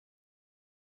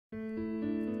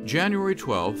January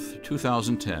 12,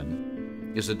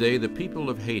 2010 is a day the people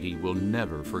of Haiti will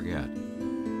never forget.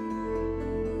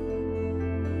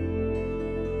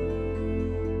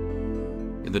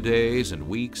 In the days and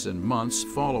weeks and months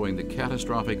following the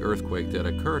catastrophic earthquake that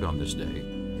occurred on this day,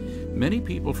 many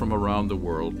people from around the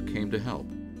world came to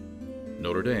help.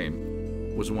 Notre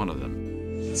Dame was one of them.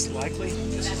 It's likely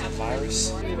this is a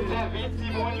virus.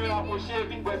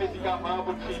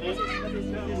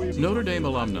 Notre Dame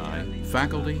alumni,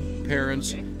 faculty,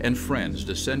 parents, and friends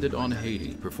descended on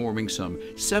Haiti, performing some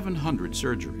 700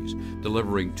 surgeries,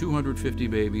 delivering 250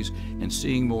 babies, and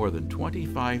seeing more than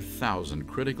 25,000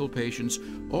 critical patients,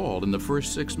 all in the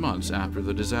first 6 months after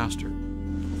the disaster.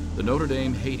 The Notre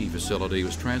Dame Haiti facility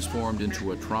was transformed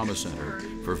into a trauma center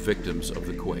for victims of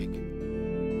the quake.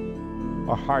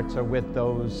 Our hearts are with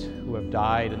those who have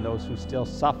died and those who still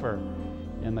suffer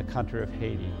in the country of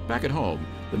Haiti. Back at home,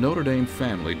 the Notre Dame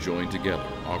family joined together,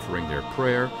 offering their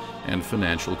prayer and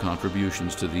financial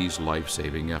contributions to these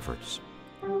life-saving efforts.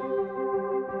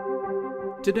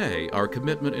 Today, our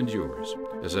commitment endures,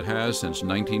 as it has since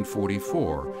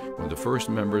 1944, when the first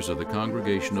members of the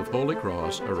Congregation of Holy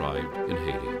Cross arrived in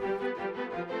Haiti.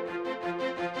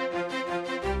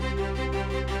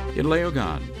 In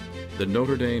Léogâne, the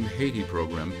Notre Dame Haiti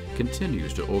program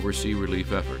continues to oversee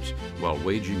relief efforts while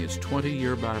waging its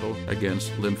 20-year battle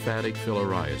against lymphatic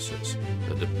filariasis,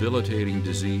 a debilitating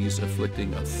disease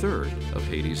afflicting a third of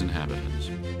Haiti's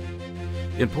inhabitants.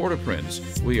 In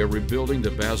Port-au-Prince, we are rebuilding the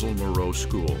Basil Moreau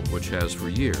School, which has for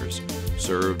years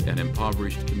served an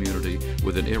impoverished community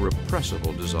with an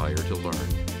irrepressible desire to learn.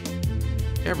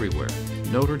 Everywhere,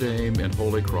 Notre Dame and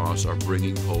Holy Cross are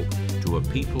bringing hope to a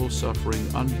people suffering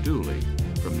unduly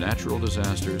from natural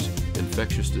disasters,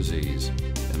 infectious disease,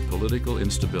 and political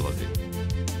instability.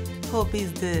 Hope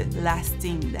is the last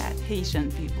thing that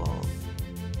Haitian people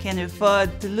can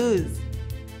afford to lose.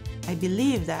 I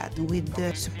believe that with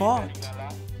the support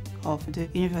of the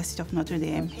University of Notre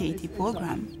Dame Haiti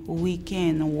program, we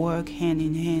can work hand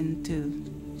in hand to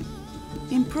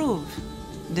improve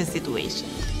the situation.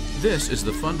 This is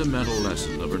the fundamental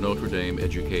lesson of our Notre Dame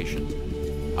education,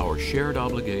 our shared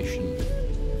obligation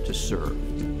to serve.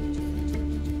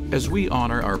 As we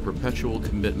honor our perpetual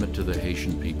commitment to the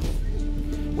Haitian people,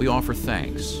 we offer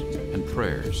thanks and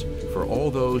prayers for all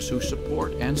those who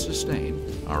support and sustain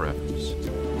our efforts.